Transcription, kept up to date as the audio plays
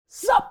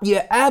Sup, you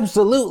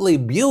absolutely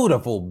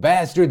beautiful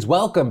bastards.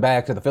 Welcome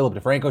back to the Philip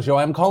DeFranco Show.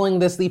 I'm calling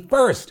this the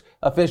first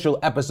official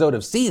episode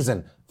of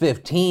season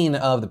 15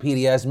 of the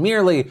PDS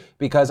merely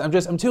because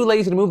I'm too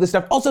lazy to move this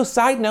stuff. Also,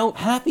 side note,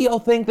 half of y'all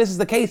think this is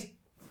the case.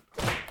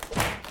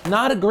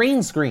 Not a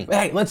green screen.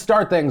 Hey, let's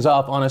start things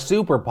off on a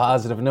super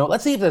positive note.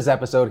 Let's see if this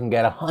episode can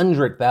get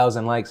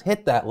 100,000 likes.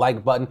 Hit that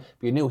like button. If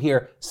you're new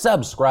here,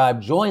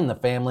 subscribe, join the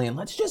family, and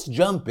let's just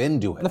jump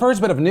into it. The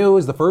first bit of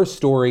news, the first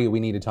story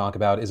we need to talk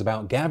about is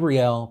about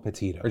Gabrielle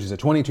Petito. She's a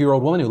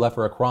 22-year-old woman who left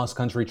for a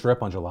cross-country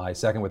trip on July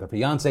 2nd with her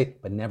fiance,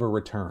 but never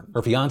returned.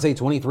 Her fiance,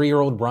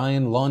 23-year-old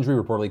Brian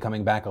Laundrie, reportedly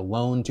coming back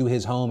alone to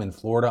his home in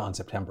Florida on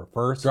September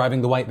 1st,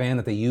 driving the white van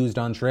that they used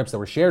on trips that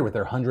were shared with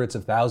their hundreds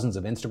of thousands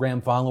of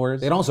Instagram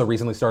followers. They'd also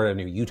recently started a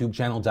new YouTube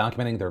channel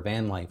documenting their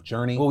van life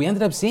journey. What we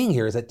ended up seeing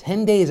here is that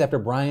 10 days after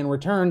Brian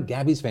returned,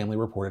 Gabby's family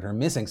reported her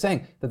missing,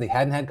 saying that they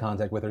hadn't had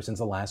contact with her since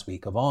the last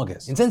week of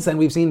August. And since then,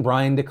 we've seen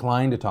Brian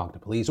decline to talk to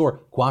police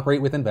or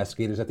cooperate with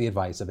investigators at the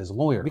advice of his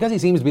lawyer. Because he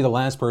seems to be the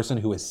last person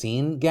who has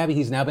seen Gabby,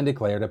 he's now been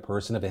declared a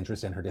person of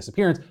interest in her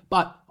disappearance,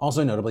 but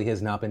also notably, he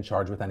has not been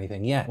charged with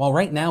anything yet. While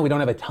right now we don't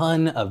have a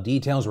ton of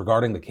details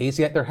regarding the case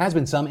yet, there has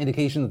been some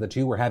indication that the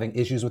two were having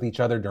issues with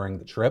each other during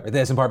the trip.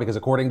 This in part because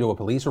according to a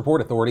police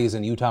report, authorities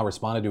in Utah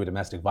responded to a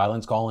domestic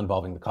violence call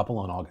involving the couple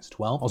on August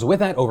 12th. Also with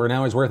that, over an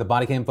hour's worth of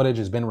body cam footage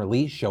has been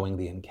released showing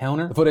the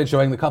encounter. The footage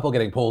showing the couple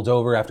getting pulled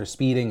over after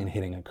speeding and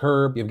hitting a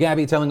curb. You have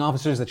Gabby telling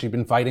officers that she'd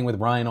been fighting with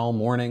Brian all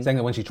morning, saying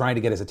that when she tried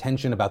to get his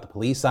attention about the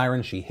police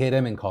siren, she hit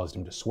him and caused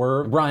him to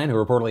swerve. And Brian, who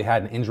reportedly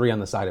had an injury on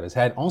the side of his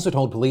head, also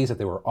told police that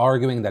they were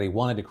arguing, that he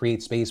wanted to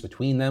create space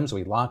between them, so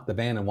he locked the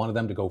van and wanted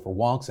them to go for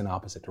walks in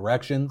opposite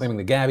directions, claiming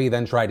that Gabby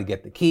then tried to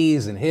get the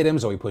keys and hit him,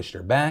 so he pushed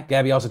her back.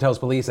 Gabby also tells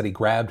police that he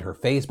grabbed her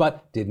face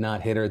but did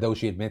not hit her, though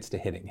she admits to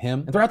hitting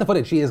him. And throughout the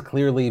footage, she is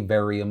clearly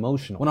very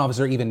emotional. One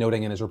officer even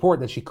noting in his report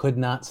that she could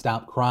not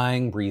stop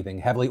crying, breathing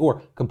heavily,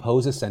 or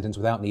compose a sentence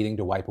without needing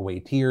to wipe away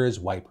tears,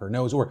 wipe her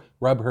nose, or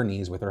rub her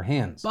knees with her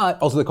hands.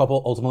 But also the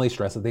couple ultimately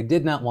stressed that they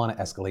did not want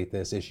to escalate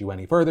this issue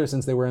any further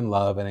since they were in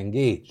love and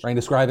engaged, trying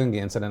describing the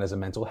incident as a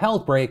mental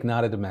health break,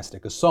 not a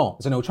domestic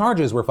assault. So no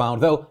charges were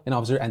filed, though an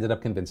officer ended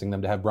up convincing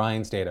them to have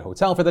Brian stay at a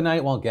hotel for the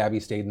night while Gabby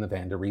stayed in the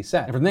van to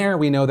reset. And from there,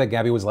 we know that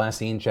Gabby was last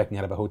seen checking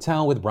out of a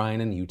hotel with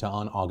Brian in Utah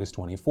on August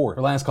 24th.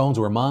 Her last call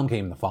to her mom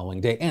came the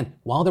following day, and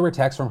while there were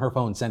texts from her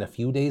phone sent a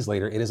few days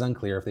later, it is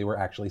unclear if they were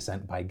actually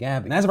sent by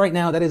Gabby. And as of right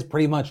now, that is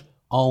pretty much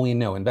all we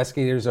know.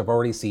 Investigators have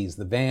already seized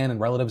the van and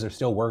relatives are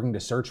still working to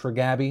search for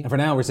Gabby. And for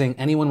now, we're seeing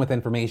anyone with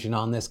information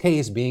on this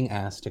case being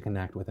asked to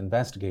connect with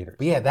investigators.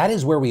 But yeah, that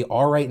is where we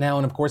are right now.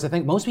 And of course, I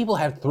think most people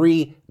have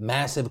three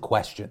massive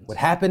questions. What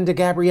happened to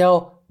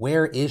Gabrielle?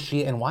 Where is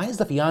she, and why is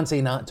the fiance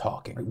not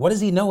talking? What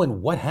does he know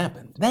and what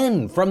happened?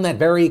 Then, from that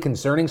very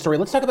concerning story,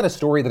 let's talk about a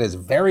story that is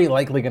very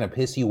likely gonna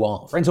piss you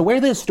off. And so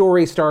where this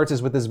story starts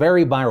is with this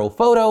very viral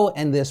photo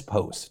and this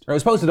post. It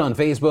was posted on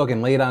Facebook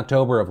in late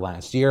October of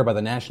last year by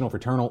the National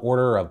Fraternal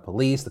Order of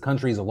Police, the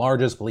country's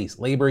largest police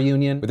labor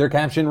union, with their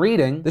caption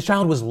reading, "This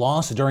child was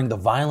lost during the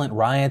violent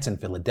riots in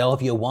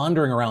Philadelphia,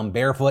 wandering around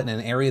barefoot in an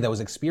area that was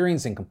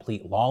experiencing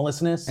complete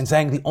lawlessness," and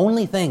saying the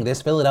only thing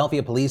this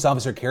Philadelphia police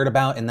officer cared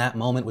about in that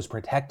moment was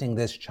protecting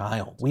this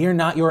child. "We are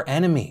not your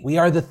enemy. We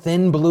are the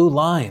thin blue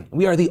line.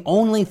 We are the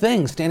only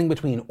thing standing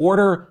between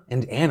order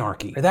and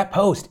anarchy." That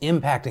post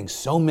impacting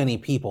so many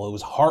people. It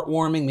was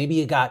heartwarming. Maybe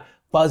you got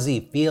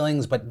fuzzy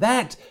feelings, but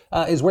that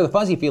is where the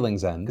fuzzy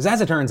feelings end. Because as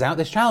it turns out,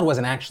 this child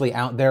wasn't actually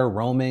out there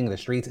roaming the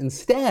streets.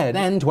 Instead,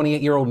 then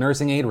 28-year-old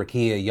nursing aide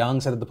Rakia Young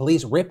said that the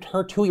police ripped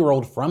her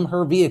 2-year-old from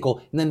her vehicle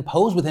and then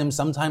posed with him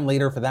sometime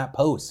later for that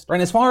post. Right,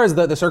 and as far as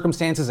the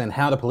circumstances and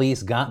how the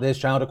police got this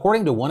child,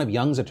 according to one of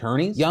Young's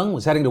attorneys, Young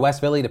was heading to West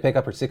Philly to pick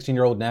up her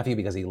 16-year-old nephew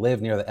because he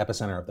lived near the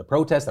epicenter of the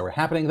protests that were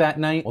happening that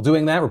night. While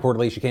doing that,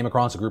 reportedly she came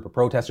across a group of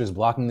protesters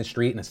blocking the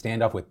street in a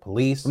standoff with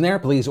police. From there,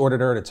 police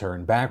ordered her to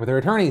turn back, with her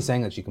attorney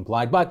saying that she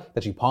complied, but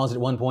that she paused at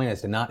one point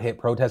as to not hit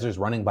protesters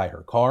running by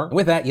her car. And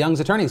with that, Young's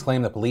attorneys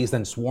claim that police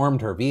then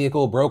swarmed her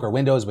vehicle, broke her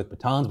windows with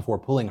batons before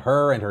pulling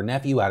her and her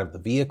nephew out of the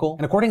vehicle.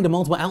 And according to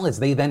multiple outlets,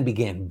 they then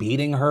began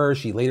beating her.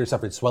 She later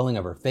suffered swelling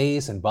of her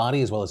face and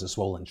body, as well as a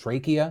swollen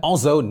trachea.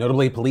 Also,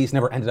 notably, police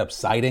never ended up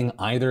citing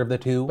either of the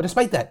two. But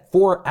despite that,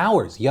 for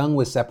hours, Young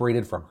was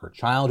separated from her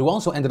child, who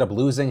also ended up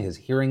losing his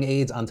hearing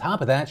aids. On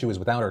top of that, she was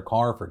without her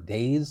car for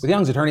days. With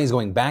Young's attorneys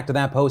going back to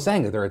that post,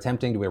 saying that they're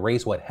attempting to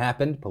erase what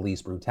happened,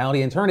 police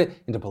brutality, and turn it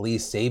into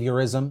police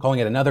saviorism, calling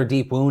it another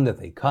deep wound that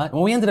they cut. And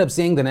when we ended up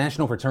seeing the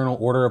National Fraternal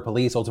Order of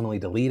Police ultimately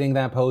deleting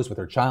that post with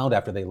her child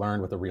after they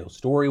learned what the real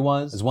story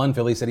was. As one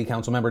Philly City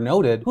Council member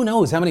noted, who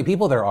knows how many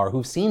people there are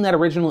who've seen that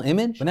original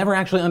image but never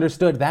actually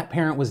understood that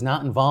parent was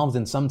not involved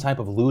in some type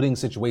of looting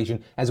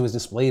situation as it was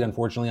displayed,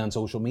 unfortunately, on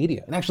social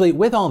media. And actually,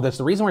 with all of this,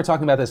 the reason we're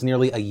talking about this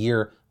nearly a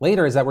year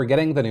later is that we're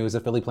getting the news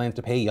that Philly plans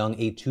to pay Young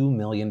a $2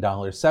 million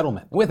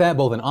settlement. With that,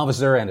 both an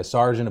officer and a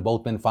sergeant have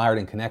both been fired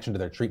in connection to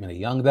their treatment of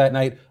Young that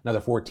night. Another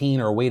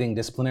 14 are awaiting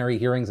disciplinary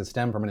hearings that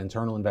stem from an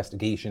internal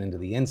investigation into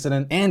the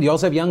incident. And you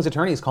also have Young's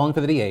attorneys calling for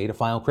the DA to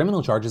file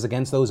criminal charges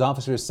against those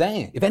officers,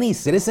 saying if any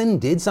citizen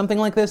did something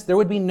like this, there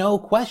would be no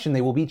question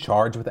they will be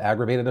charged with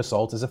aggravated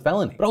assault as a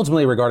felony. But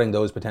ultimately, regarding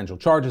those potential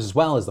charges as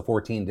well as the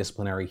 14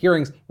 disciplinary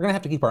hearings, we're gonna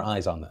have to keep our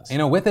eyes on this.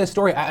 With this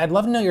story, I'd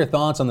love to know your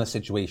thoughts on the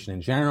situation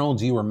in general.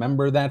 Do you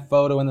remember that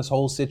photo in this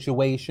whole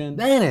situation?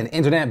 Then in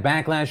internet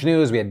backlash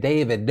news, we had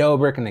David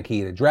Dobrik and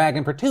Nikita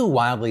Dragun for two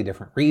wildly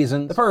different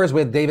reasons. The first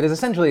with David is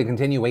essentially a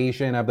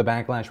continuation of the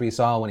backlash we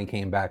saw when he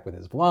came back with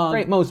his vlog.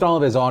 Right, most all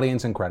of his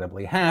audience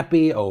incredibly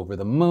happy, over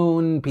the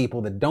moon,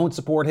 people that don't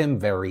support him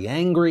very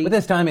angry. But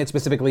this time it's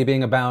specifically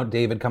being about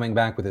David coming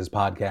back with his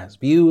podcast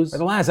views.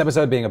 The last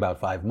episode being about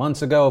 5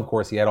 months ago, of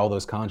course he had all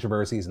those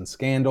controversies and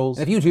scandals.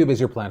 And if YouTube is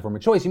your platform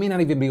of choice, you may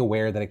not even be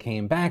aware that it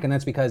came back, and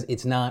that's because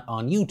it's not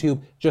on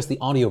YouTube, just the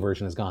audio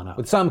version has gone up.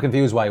 With some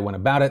confused why he went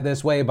about it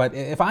this way, but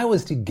if I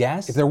was to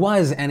guess, if there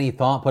was any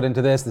thought put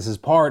into this is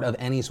part of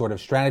any sort of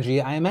strategy,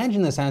 I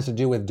imagine this has to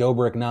do with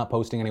Dobrik not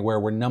posting anywhere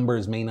where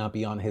numbers may not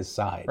be on his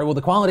side. Right, well,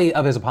 the quality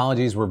of his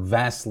apologies were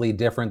vastly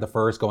different, the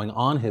first going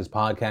on his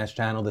podcast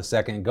channel, the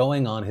second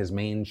going on his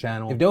main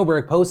channel. If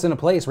Dobrik posts in a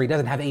place where he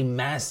doesn't have a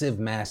massive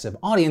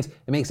audience,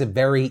 it makes it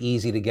very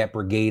easy to get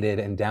brigaded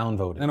and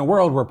downvoted. In a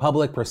world where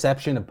public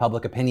perception of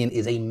public opinion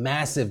is a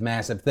massive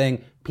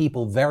thing,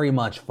 people very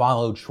much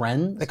follow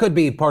trends. That could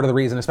be part of the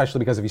reason, especially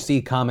because if you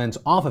see comments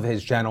off of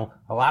his channel,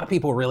 a lot of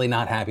people are really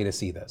not happy to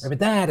see this. Right, but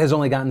that has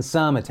only gotten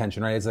some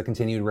attention, right? It's the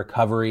continued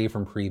recovery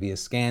from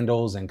previous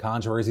scandals and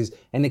controversies,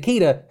 and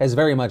Nikita has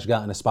very much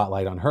gotten a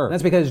spotlight on her. And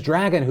that's because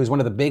Dragun, who's one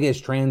of the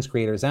biggest trans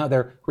creators out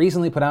there,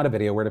 recently put out a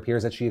video where it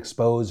appears that she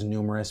exposed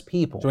numerous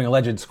people, showing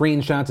alleged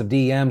screenshots of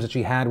DMs that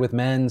she had with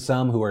men,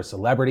 some who are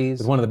celebrities,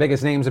 with one of the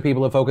biggest names that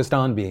people have focused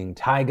on being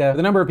Tyga. With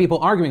a number of people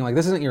arguing like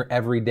this isn't your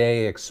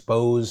everyday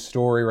exposed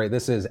story, right?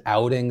 This is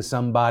outing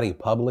somebody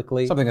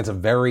publicly, something that's a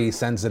very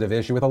sensitive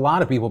issue with a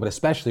lot of people, but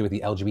especially with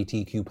the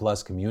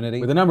LGBTQ+ community.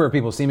 With a number of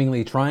people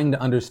seemingly trying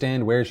to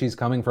understand where she's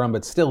coming from,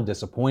 but still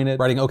disappointed,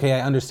 writing, okay,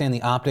 I understand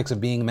the optics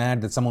of being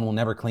mad that someone will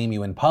never claim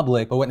you in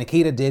public, but what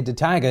Nikita did to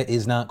Tyga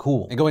is not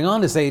cool. And going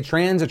on to say,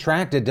 trans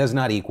attracted does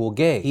not equal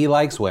gay. He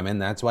likes women,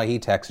 that's why he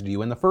texted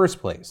you in the first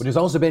place. Which has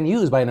also been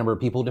used by a number of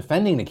people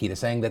defending Nikita,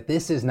 saying that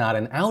this is not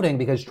an outing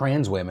because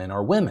trans women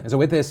are women. And so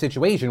with this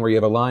situation where you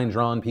have a line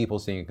drawn, people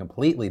seeing it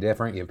completely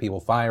different, you have people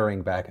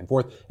firing back and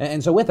forth.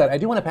 And so with that, I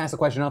do want to pass the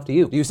question off to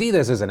you. Do you see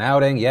this as an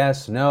outing?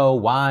 Yes, no,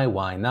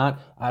 why not?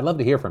 I'd love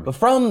to hear from you. But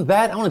from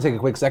that, I want to take a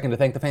quick second to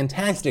thank the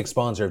fantastic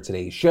sponsor of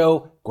today's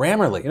show,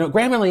 Grammarly.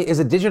 Grammarly is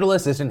a digital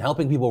assistant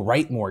helping people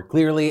write more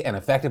clearly and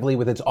effectively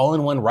with its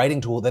all-in-one writing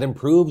tool that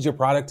improves your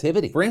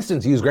productivity. For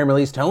instance, use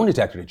Grammarly's tone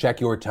detector to check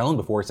your tone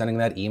before sending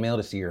that email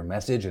to see your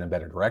message in a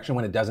better direction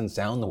when it doesn't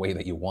sound the way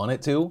that you want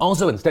it to.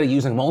 Also, instead of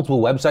using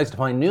multiple websites to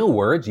find new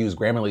words, use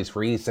Grammarly's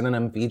free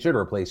synonym feature to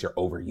replace your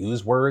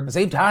overused words.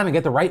 Save time and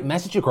get the right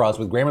message across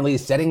with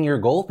Grammarly's Setting Your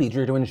Goal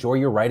feature to ensure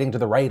you're writing to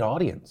the right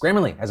audience.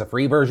 Grammarly has a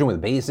free version with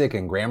basic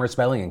and grammar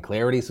spelling and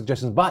clarity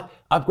suggestions, but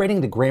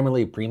upgrading to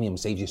Grammarly Premium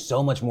saves you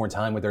so much more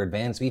time with their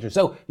advanced features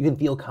so you can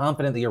feel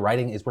confident that your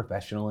writing is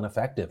professional and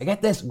effective. And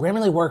get this,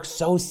 Grammarly works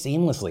so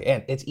seamlessly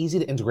and it's easy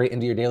to integrate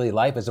into your daily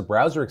life as a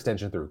browser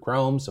extension through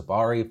Chrome,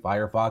 Safari,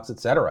 Firefox,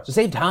 etc. So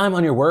save time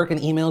on your work and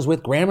emails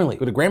with Grammarly.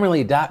 Go to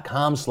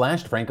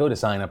Grammarly.com/DeFranco to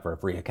sign up for a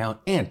free account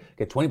and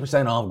get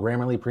 20% off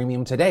Grammarly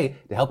Premium today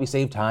to help you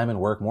save time and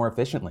work more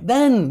efficiently.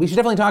 Then we should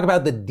definitely talk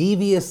about the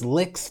devious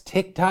licks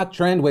TikTok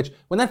trend, which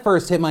when that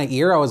first hit my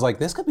ear, I was like,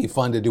 this could be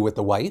fun to do with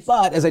the wife.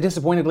 But as I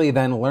disappointedly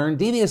then learned,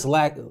 devious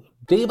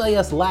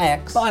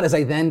licks, but as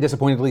I then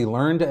disappointedly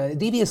learned,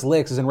 devious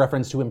licks is in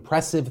reference to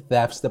impressive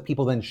thefts that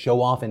people then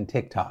show off in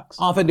TikToks.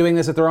 Often doing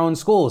this at their own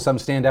schools. Some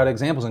standout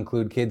examples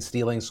include kids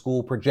stealing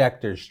school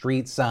projectors,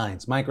 street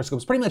signs,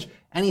 microscopes, pretty much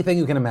anything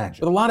you can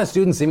imagine. With a lot of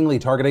students seemingly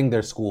targeting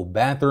their school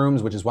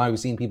bathrooms, which is why we've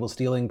seen people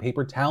stealing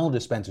paper towel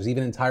dispensers,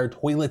 even entire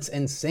toilets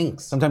and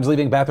sinks. Sometimes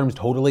leaving bathrooms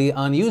totally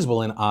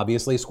unusable, and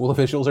obviously school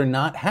officials are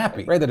not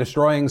happy. Right, they're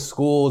destroying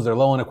schools, they're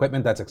low on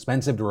equipment that's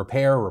expensive to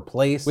repair or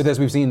replace. With this,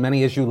 we've seen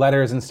many issue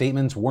letters and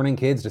statements warning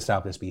kids to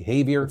stop this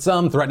behavior,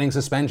 some threatening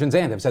suspensions,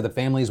 and have said that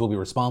families will be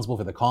responsible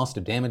for the cost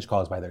of damage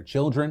caused by their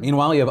children.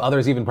 Meanwhile, you have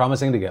others even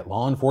promising to get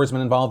law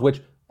enforcement involved,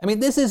 which, I mean,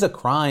 this is a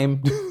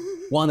crime.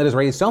 One that has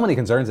raised so many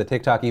concerns that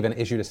TikTok even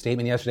issued a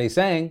statement yesterday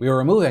saying, we are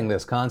removing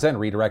this content,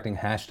 redirecting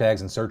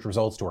hashtags and search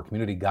results to our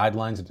community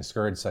guidelines to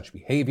discourage such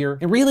behavior.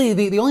 And really,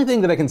 the only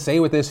thing that I can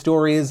say with this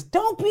story is,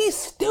 don't be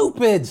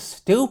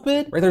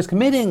stupid. Right, there's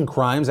committing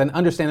crimes, and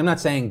understand, I'm not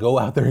saying go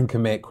out there and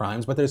commit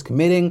crimes, but there's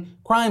committing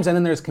crimes, and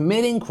then there's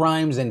committing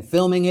crimes and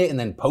filming it and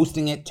then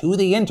posting it to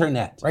the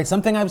internet. Right,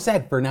 something I've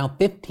said for now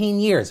 15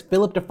 years,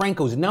 Philip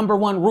DeFranco's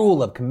 #1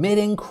 rule of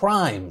committing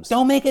crimes.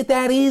 Don't make it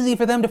that easy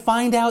for them to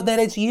find out that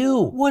it's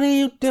you. What do you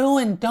you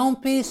doing? Don't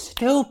be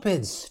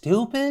stupid,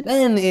 stupid.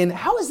 Then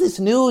how is this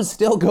news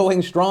still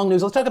going strong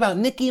news? Let's talk about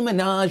Nicki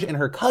Minaj and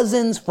her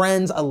cousin's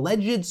friend's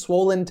alleged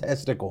swollen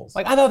testicles.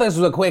 Like, I thought this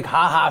was a quick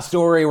haha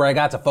story where I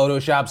got to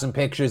Photoshop some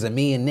pictures of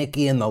me and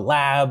Nicki in the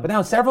lab. But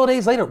now several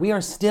days later, we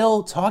are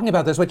still talking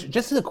about this, which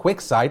just as a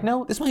quick side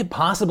note, this might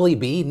possibly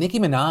be Nicki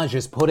Minaj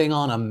just putting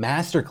on a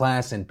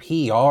masterclass in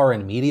PR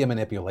and media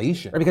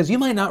manipulation. Right? Because you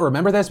might not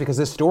remember this because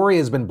this story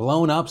has been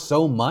blown up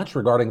so much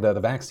regarding the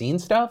vaccine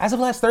stuff. As of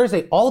last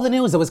Thursday, all the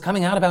news that was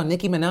coming out about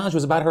Nicki Minaj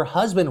was about her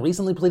husband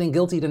recently pleading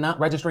guilty to not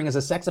registering as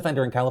a sex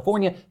offender in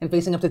California and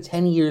facing up to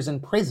 10 years in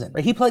prison.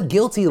 Right? He pled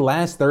guilty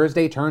last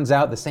Thursday, turns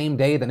out the same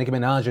day that Nicki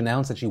Minaj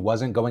announced that she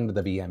wasn't going to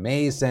the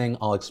VMAs, saying,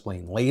 "I'll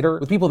explain later."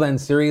 With people then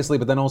seriously,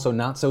 but then also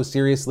not so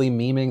seriously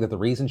memeing that the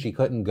reason she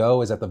couldn't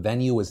go is that the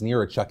venue was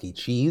near a Chuck E.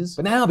 Cheese.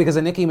 But now, because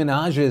of Nicki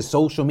Minaj's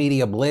social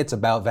media blitz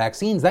about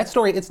vaccines, that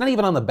story, it's not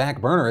even on the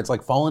back burner, it's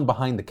like fallen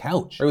behind the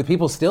couch. Right? With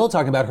people still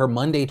talking about her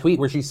Monday tweet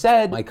where she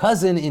said, "My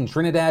cousin in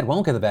Trinidad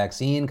won't get the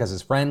vaccine because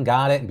his friend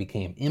got it and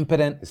became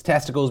impotent. His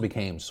testicles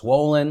became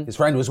swollen. His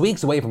friend was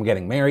weeks away from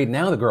getting married.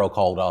 Now the girl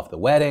called off the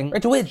wedding."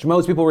 Right, to which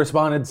most people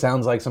responded,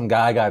 "Sounds like some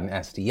guy got an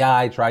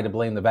STI, tried to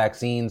blame the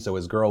vaccine so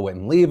his girl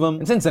wouldn't leave him."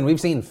 And since then, we've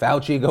seen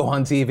Fauci go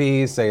on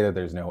TV, say that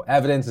there's no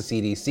evidence, the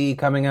CDC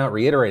coming out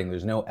reiterating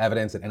there's no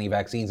evidence that any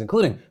vaccines,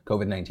 including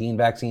COVID-19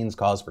 vaccines,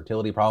 cause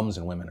fertility problems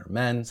in women or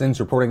men. Since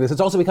reporting this,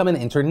 it's also become an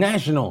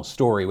international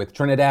story, with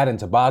Trinidad and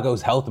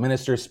Tobago's health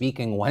minister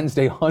speaking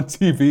Wednesday on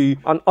TV.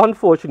 And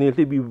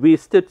unfortunately, we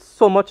wasted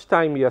so much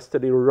time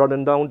yesterday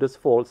running down this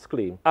false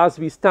claim. As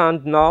we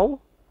stand now,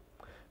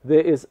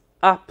 there is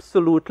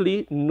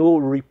absolutely no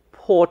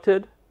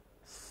reported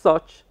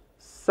such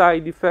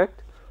side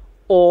effect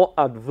or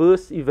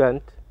adverse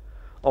event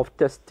of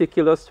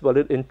testicular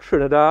swelling in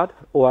Trinidad,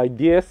 or I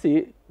dare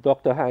say,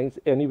 Dr. Hines,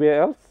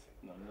 anywhere else?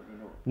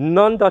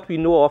 None that we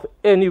know of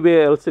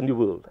anywhere else in the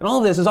world. And all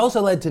of this has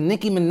also led to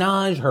Nicki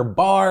Minaj, her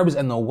barbs,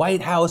 and the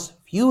White House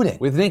feuding.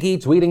 With Nicki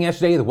tweeting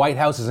yesterday, "The White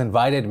House has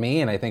invited me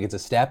and I think it's a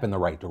step in the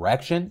right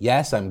direction.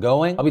 Yes, I'm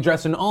going. I'll be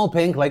dressed in all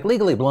pink like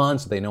Legally Blonde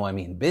so they know I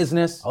mean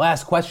business. I'll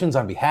ask questions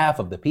on behalf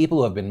of the people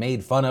who have been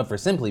made fun of for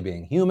simply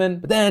being human."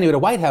 But then you had a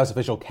White House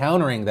official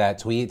countering that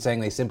tweet, saying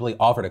they simply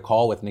offered a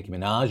call with Nicki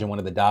Minaj and one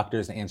of the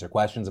doctors to answer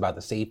questions about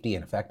the safety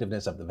and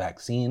effectiveness of the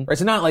vaccine.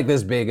 It's not like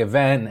this big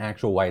event, an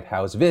actual White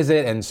House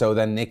visit, and so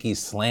then Nicki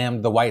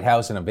slammed the White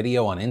House in a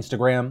video on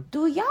Instagram.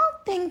 Do y'all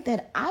think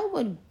that I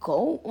would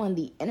go on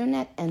the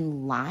internet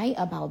and lie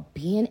about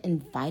being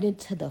invited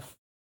to the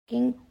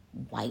fucking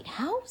White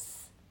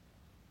House?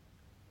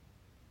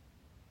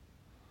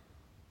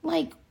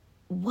 Like,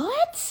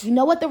 what? You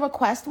know what the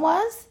request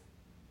was?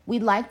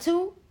 We'd like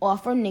to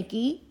offer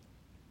Nicki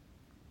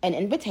an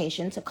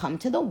invitation to come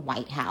to the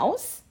White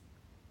House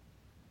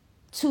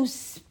to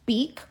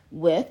speak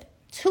with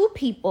two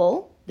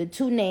people, the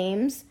two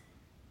names,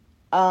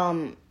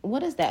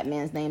 what is that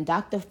man's name?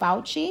 Dr.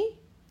 Fauci?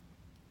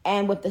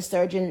 And with the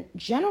Surgeon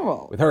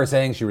General. With her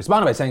saying, she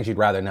responded by saying she'd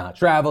rather not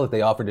travel if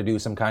they offered to do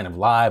some kind of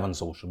live on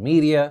social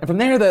media. And from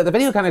there, the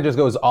video kind of just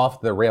goes off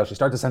the rails. She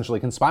starts essentially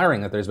conspiring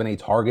that there's been a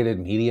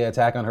targeted media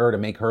attack on her to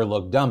make her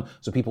look dumb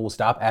so people will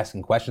stop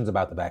asking questions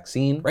about the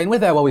vaccine. Right, and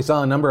with that, while we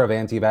saw a number of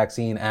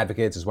anti-vaccine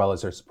advocates as well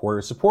as her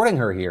supporters supporting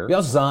her here, we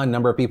also saw a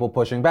number of people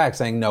pushing back,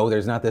 saying, no,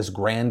 there's not this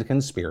grand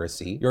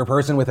conspiracy. You're a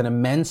person with an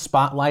immense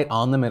spotlight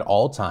on them at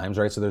all times,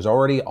 right? So there's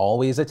already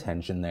always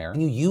attention there.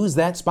 And you use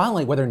that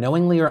spotlight, whether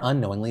knowingly or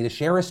unknowingly, to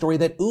share a story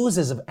that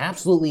oozes of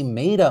absolutely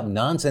made-up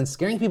nonsense,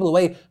 scaring people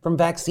away from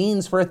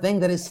vaccines for a thing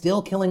that is still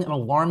killing an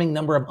alarming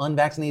number of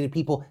unvaccinated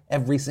people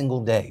every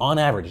single day. On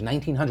average,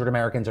 1,900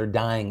 Americans are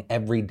dying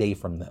every day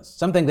from this.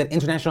 Something that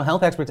international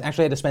health experts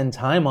actually had to spend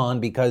time on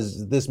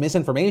because this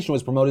misinformation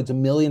was promoted to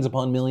millions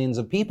upon millions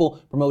of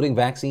people, promoting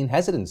vaccine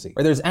hesitancy.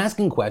 Or there's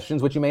asking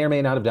questions, which you may or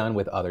may not have done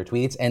with other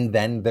tweets, and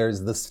then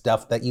there's the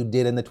stuff that you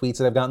did in the tweets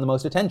that have gotten the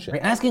most attention.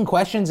 Right? Asking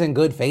questions in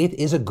good faith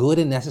is a good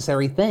and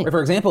necessary thing. Right?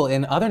 For example,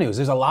 in other news,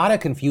 there's a lot of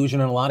confusion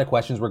and a lot of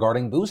questions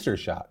regarding booster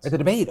shots. The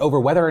debate over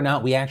whether or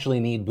not we actually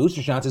need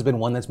booster shots has been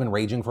one that's been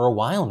raging for a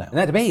while now. And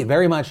that debate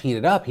very much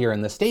heated up here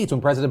in the States when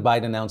President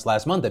Biden announced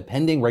last month that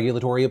pending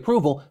regulatory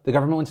approval, the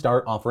government would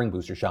start offering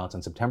booster shots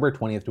on September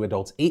 20th to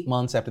adults 8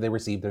 months after they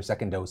received their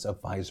second dose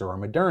of Pfizer or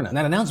Moderna. And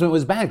that announcement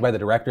was backed by the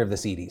director of the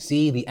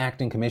CDC, the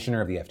acting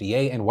commissioner of the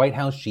FDA, and White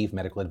House chief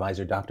medical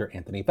advisor Dr.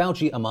 Anthony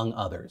Fauci, among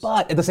others.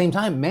 But at the same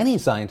time, many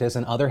scientists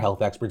and other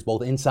health experts,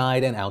 both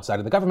inside and outside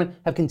of the government,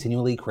 have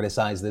continually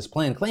criticized this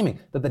plan, claiming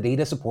that the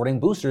data supporting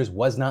boosters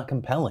was not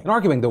compelling, and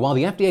arguing that while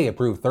the FDA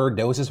approved third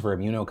doses for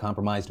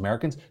immunocompromised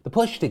Americans, the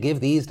push to give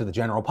these to the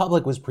general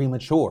public was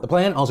premature. The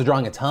plan also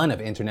drawing a ton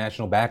of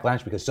international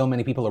backlash because so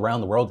many people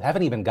around the world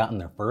haven't even gotten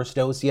their first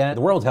dose yet.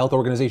 The World Health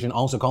Organization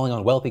also calling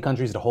on wealthy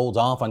countries to hold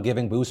off on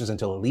giving boosters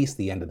until at least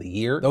the end of the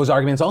year. Those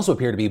arguments also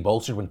appear to be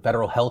bolstered when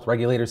federal health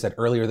regulators said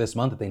earlier this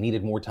month that they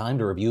needed more time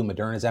to review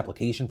Moderna's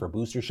application for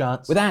booster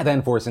shots, with that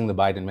then forcing the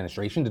Biden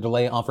administration to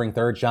delay offering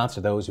third shots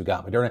to those who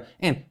got Moderna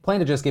and plan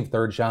to just give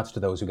third shots to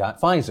those who got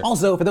Pfizer.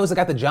 Also, for those that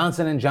got the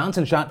Johnson &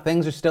 Johnson shot,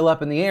 things are still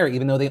up in the air,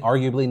 even though they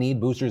arguably need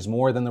boosters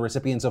more than the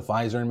recipients of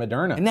Pfizer and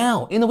Moderna. And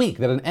now, in the week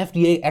that an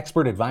FDA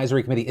expert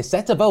advisory committee is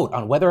set to vote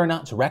on whether or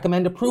not to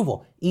recommend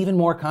approval, even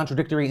more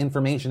contradictory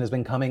information has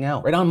been coming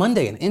out. Right on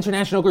Monday, an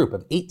international group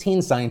of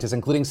 18 scientists,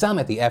 including some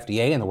at the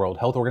FDA and the World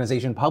Health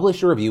Organization,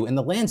 published a review in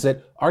The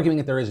Lancet arguing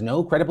that there is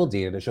no credible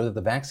data to show that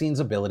the vaccine's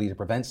ability to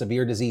prevent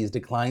severe disease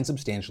declines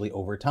substantially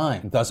over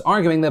time, thus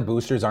arguing that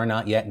boosters are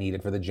not yet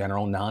needed for the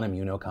general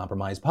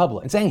non-immunocompromised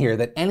public. And saying here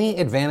that any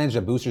advantage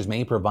that boosters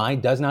may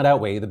provide does not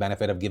outweigh the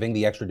benefit of giving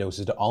the extra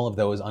doses to all of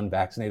those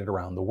unvaccinated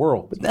around the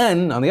world. But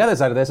then, on the other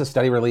side of this, a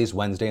study released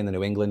Wednesday in the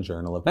New England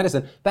Journal of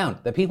Medicine found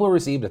that people who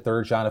received a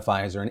third shot of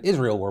Pfizer in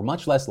Israel were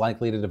much less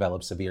likely to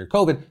develop severe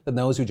COVID than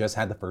those who just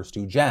had the first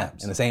 2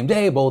 jabs. In the same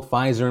day, both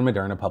Pfizer and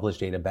Moderna published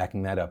data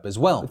backing that up as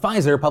well, with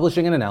Pfizer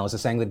publishing an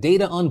analysis saying that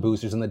data on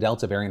boosters in the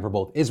Delta variant for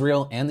both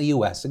Israel and the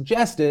US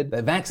suggested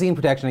that vaccine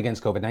protection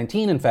against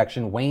COVID-19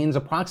 infection wanes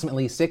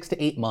approximately 6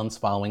 to 8 months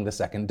following the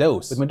second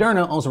dose, with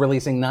Moderna also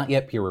releasing not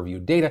yet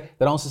peer-reviewed data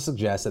that also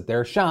suggests that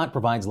their shot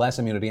provides less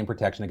immunity and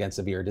protection against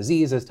severe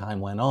disease as time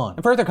went on.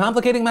 And further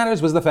complicating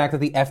matters was the fact that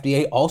the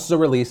FDA also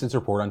released its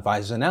report on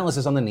Pfizer's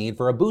analysis on the need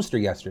for a booster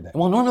yesterday. And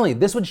while normally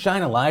this would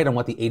shine a light on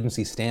what the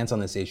agency's stance on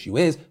this issue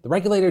is, the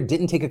regulator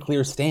didn't take a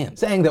clear stance,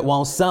 saying that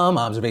while some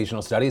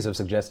observational studies have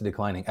suggested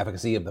declining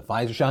efficacy of the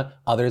Pfizer shot,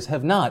 others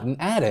have not, and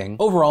adding,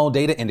 overall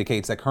data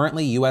indicates that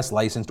currently US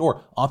licensed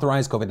or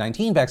authorized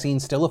COVID-19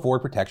 vaccines still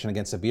afford protection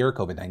against severe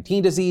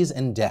COVID-19 disease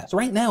and death. So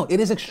right now, it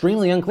is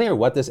extremely unclear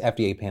what this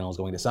FDA panel is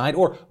going to decide,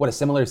 or what a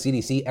similar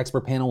CDC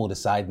expert panel will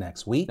decide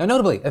next week. Now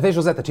notably,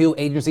 officials at the 2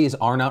 agencies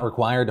are not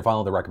required to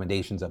follow the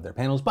recommendations of their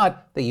panels,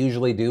 but they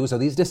usually do, so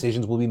these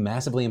decisions will be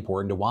massively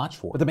important to watch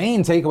for. But the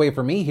main takeaway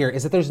for me here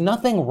is that there's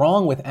nothing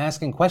wrong with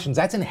asking questions.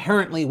 That's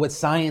inherently what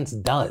science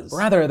does.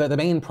 Rather, the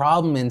main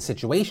problem in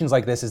situations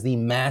like this is the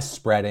mass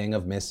spreading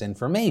of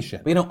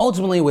misinformation. But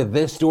ultimately with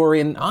this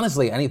story, and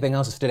honestly anything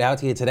else that stood out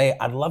to you today,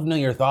 I'd love to know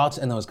your thoughts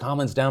in those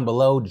comments down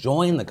below.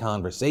 Join the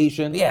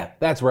conversation. Yeah,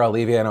 that's where I'll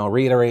leave you, and I'll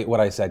reiterate what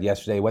I said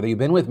yesterday. Whether you've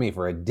been with me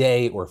for a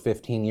day or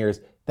 15 years,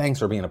 thanks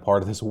for being a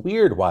part of this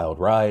weird, wild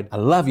ride. I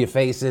love your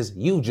faces.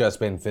 You've just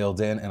been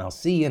filled in, and I'll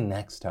see you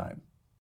next time.